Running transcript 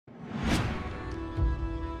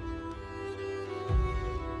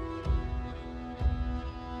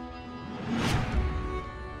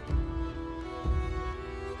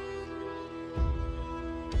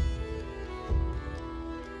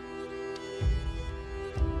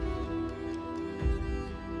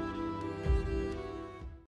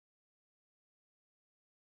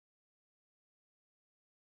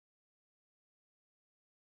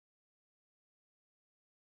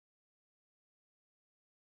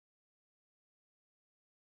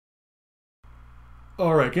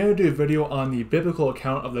Alright, going to do a video on the biblical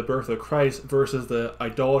account of the birth of Christ versus the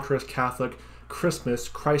idolatrous Catholic Christmas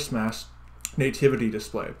Christmas nativity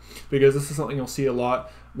display. Because this is something you'll see a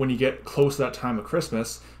lot when you get close to that time of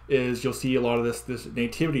Christmas, is you'll see a lot of this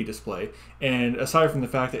nativity display. And aside from the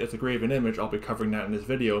fact that it's a graven image, I'll be covering that in this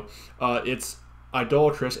video, it's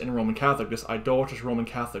idolatrous in Roman Catholic. This idolatrous Roman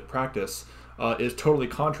Catholic practice is totally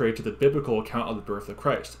contrary to the biblical account of the birth of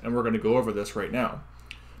Christ. And we're going to go over this right now.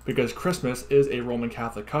 Because Christmas is a Roman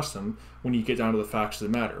Catholic custom when you get down to the facts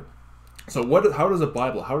of the matter. So how does the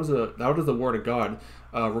Bible, how does the Word of God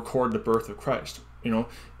record the birth of Christ? You know,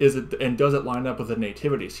 does it line up with the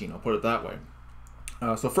nativity scene? I'll put it that way.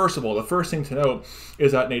 So first of all, the first thing to note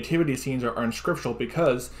is that nativity scenes are unscriptural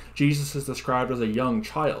because Jesus is described as a young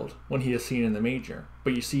child when he is seen in the manger.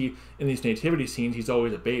 But you see, in these nativity scenes, he's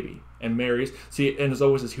always a baby. And Mary's, and there's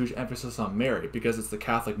always this huge emphasis on Mary because it's the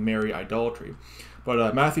Catholic Mary idolatry.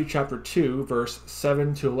 But Matthew chapter 2, verse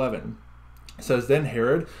 7 to 11 says, "Then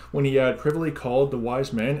Herod, when he had privily called the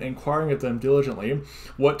wise men, inquiring of them diligently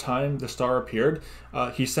what time the star appeared,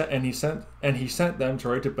 he sent them to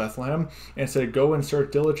write to Bethlehem, and said, Go and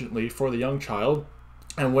search diligently for the young child,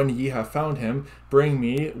 and when ye have found him, bring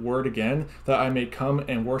me word again, that I may come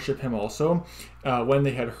and worship him also. When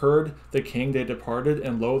they had heard the king, they departed,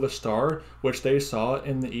 and lo, the star, which they saw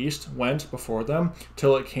in the east, went before them,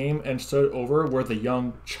 till it came and stood over where the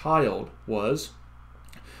young child was.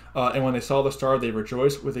 And when they saw the star, they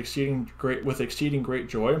rejoiced with exceeding great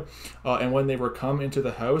joy. And when they were come into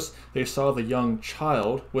the house, they saw the young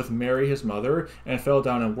child with Mary his mother, and fell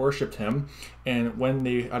down and worshipped him. And when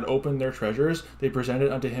they had opened their treasures, they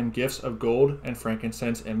presented unto him gifts of gold and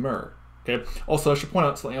frankincense and myrrh." Okay. Also, I should point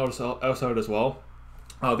out something else as well.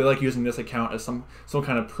 They like using this account as some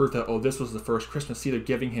kind of proof that, oh, this was the first Christmas. See, they're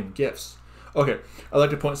giving him gifts. Okay, I'd like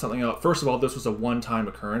to point something out. First of all, this was a one-time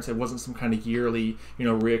occurrence. It wasn't some kind of yearly,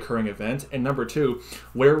 reoccurring event. And number two,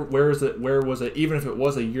 where was it, even if it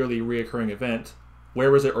was a yearly reoccurring event,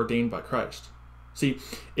 where was it ordained by Christ? See,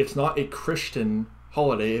 it's not a Christian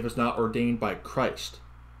holiday if it's not ordained by Christ.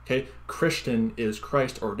 Okay, Christian is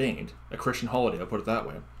Christ ordained. A Christian holiday, I'll put it that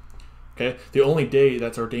way. Okay, the only day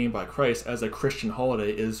that's ordained by Christ as a Christian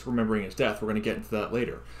holiday is remembering his death. We're going to get into that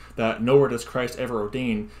later. That nowhere does Christ ever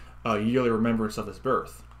ordain a yearly remembrance of his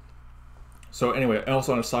birth. So anyway, and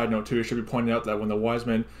also on a side note too, it should be pointed out that when the wise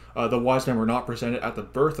men were not presented at the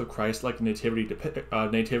birth of Christ like the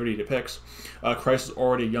nativity depicts. Christ was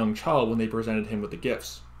already a young child when they presented him with the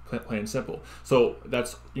gifts, plain and simple. So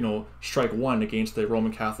that's, strike one against the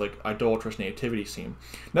Roman Catholic idolatrous nativity scene.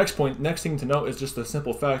 Next thing to note is just the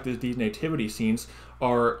simple fact that these nativity scenes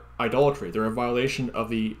are idolatry. They're a violation of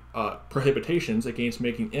the prohibitions against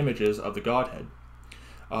making images of the Godhead.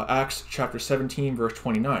 Acts chapter 17, verse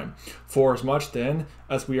 29. "For as much then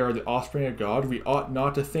as we are the offspring of God, we ought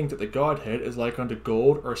not to think that the Godhead is like unto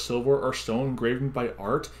gold or silver or stone graven by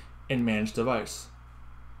art and man's device."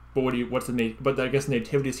 But but I guess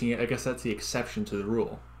nativity scene, I guess that's the exception to the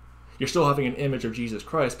rule. You're still having an image of Jesus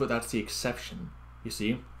Christ, but that's the exception. You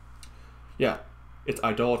see? Yeah, it's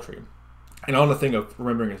idolatry. And on the thing of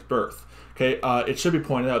remembering his birth, okay, it should be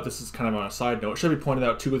pointed out, this is kind of on a side note, it should be pointed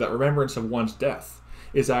out too that remembrance of one's death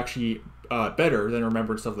is actually better than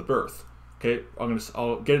remembrance of the birth. Okay,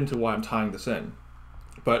 I'll get into why I'm tying this in.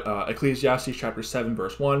 But Ecclesiastes chapter 7,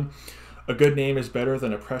 verse 1, "A good name is better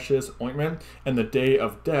than a precious ointment, and the day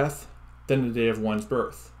of death than the day of one's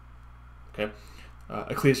birth." Okay,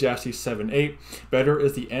 Ecclesiastes 7:8, "Better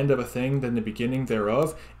is the end of a thing than the beginning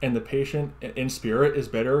thereof, and the patient in spirit is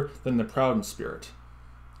better than the proud in spirit."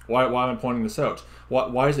 Why am I pointing this out?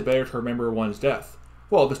 Why is it better to remember one's death?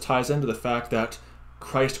 Well, this ties into the fact that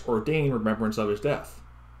Christ ordained remembrance of his death.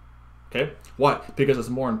 Okay? Why? Because it's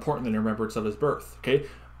more important than remembrance of his birth. Okay?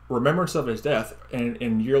 Remembrance of his death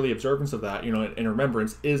and yearly observance of that, in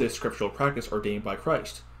remembrance is a scriptural practice ordained by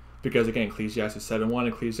Christ. Because again, Ecclesiastes 7:1,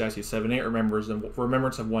 Ecclesiastes 7:8,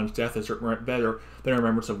 remembrance of one's death is better than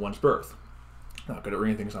remembrance of one's birth. Not good at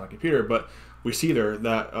reading things on a computer, but we see there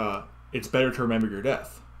that it's better to remember your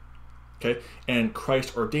death. Okay? And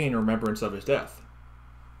Christ ordained remembrance of his death,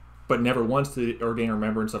 but never once did he ordain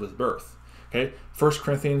remembrance of his birth. Okay, 1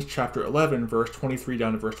 Corinthians chapter 11, verse 23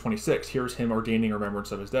 down to verse 26. Here's him ordaining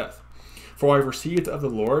remembrance of his death. "For I received of the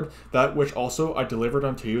Lord that which also I delivered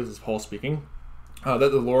unto you," this is Paul speaking, "that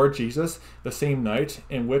the Lord Jesus, the same night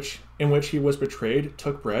in which he was betrayed,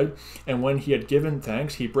 took bread, and when he had given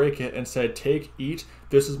thanks, he brake it, and said, Take, eat,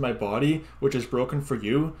 this is my body, which is broken for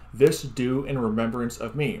you. This do in remembrance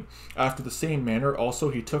of me. After the same manner also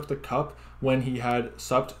he took the cup when he had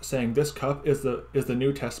supped, saying, This cup is the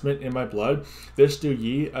New Testament in my blood. This do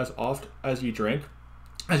ye as oft as ye drink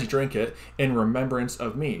as you drink it, in remembrance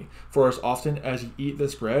of me. For as often as you eat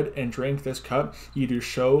this bread and drink this cup, you do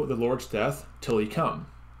show the Lord's death till he come.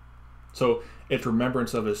 So it's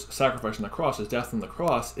remembrance of his sacrifice on the cross, his death on the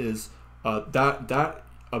cross is that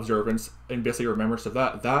observance, and basically remembrance of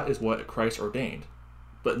that is what Christ ordained,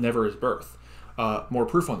 but never his birth. More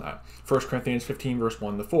proof on that. 1 Corinthians 15, verse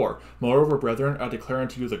 1 to 4. Moreover, brethren, I declare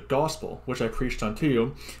unto you the gospel which I preached unto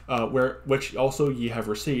you, which also ye have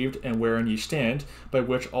received, and wherein ye stand, by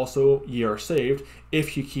which also ye are saved,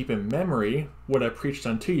 if ye keep in memory what I preached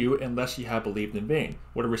unto you, unless ye have believed in vain.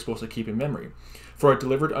 What are we supposed to keep in memory? For I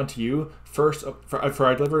delivered unto you first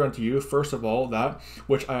of all that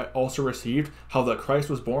which I also received, how that Christ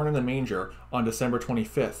was born in the manger on December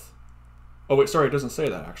 25th. Oh wait, sorry, it doesn't say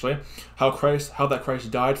that actually. How that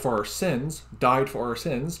Christ died for our sins,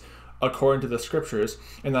 according to the scriptures,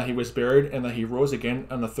 and that he was buried, and that he rose again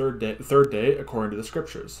on the third day, according to the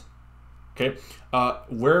scriptures. Okay,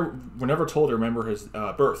 we're never told to remember his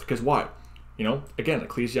birth, because why? Again,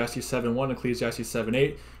 Ecclesiastes 7:1, Ecclesiastes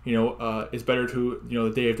 7:8. Is better to the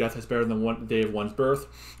day of death is better than the day of one's birth.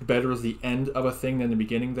 Better is the end of a thing than the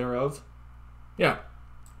beginning thereof. Yeah.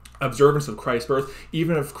 Observance of Christ's birth,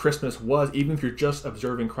 even if you're just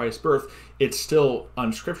observing Christ's birth, it's still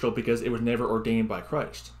unscriptural because it was never ordained by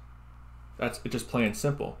Christ. That's just plain and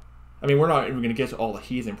simple. I mean, we're not even going to get to all the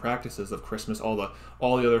heathen practices of Christmas, all the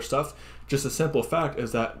other stuff. Just the simple fact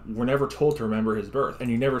is that we're never told to remember his birth, and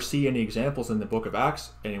you never see any examples in the book of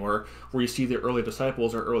Acts anywhere where you see the early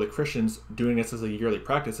disciples or early Christians doing this as a yearly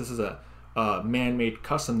practice. This is a man-made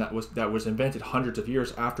custom that was invented hundreds of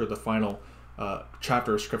years after the final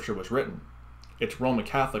chapter of scripture was written. It's Roman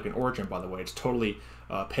Catholic in origin, by the way. It's totally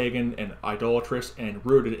pagan and idolatrous and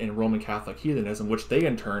rooted in Roman Catholic heathenism, which they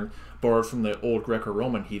in turn borrowed from the old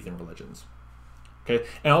Greco-Roman heathen religions. Okay,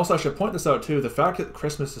 and also I should point this out too, the fact that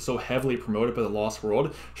Christmas is so heavily promoted by the lost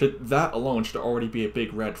world, that alone should already be a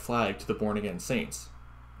big red flag to the born-again saints.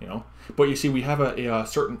 But you see, we have a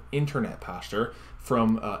certain internet pastor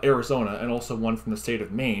from Arizona and also one from the state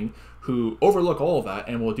of Maine who overlook all of that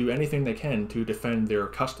and will do anything they can to defend their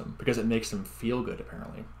custom because it makes them feel good,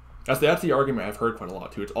 apparently. That's the argument I've heard quite a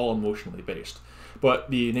lot too. It's all emotionally based. But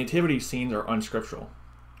the nativity scenes are unscriptural.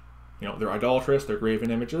 They're idolatrous, they're graven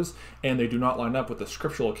images, and they do not line up with the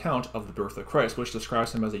scriptural account of the birth of Christ, which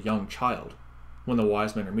describes him as a young child when the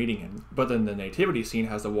wise men are meeting him. But then the nativity scene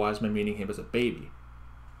has the wise men meeting him as a baby.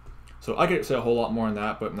 So I could say a whole lot more on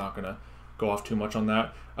that, but I'm not going to go off too much on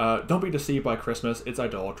that. Don't be deceived by Christmas. It's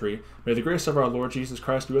idolatry. May the grace of our Lord Jesus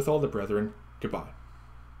Christ be with all the brethren. Goodbye.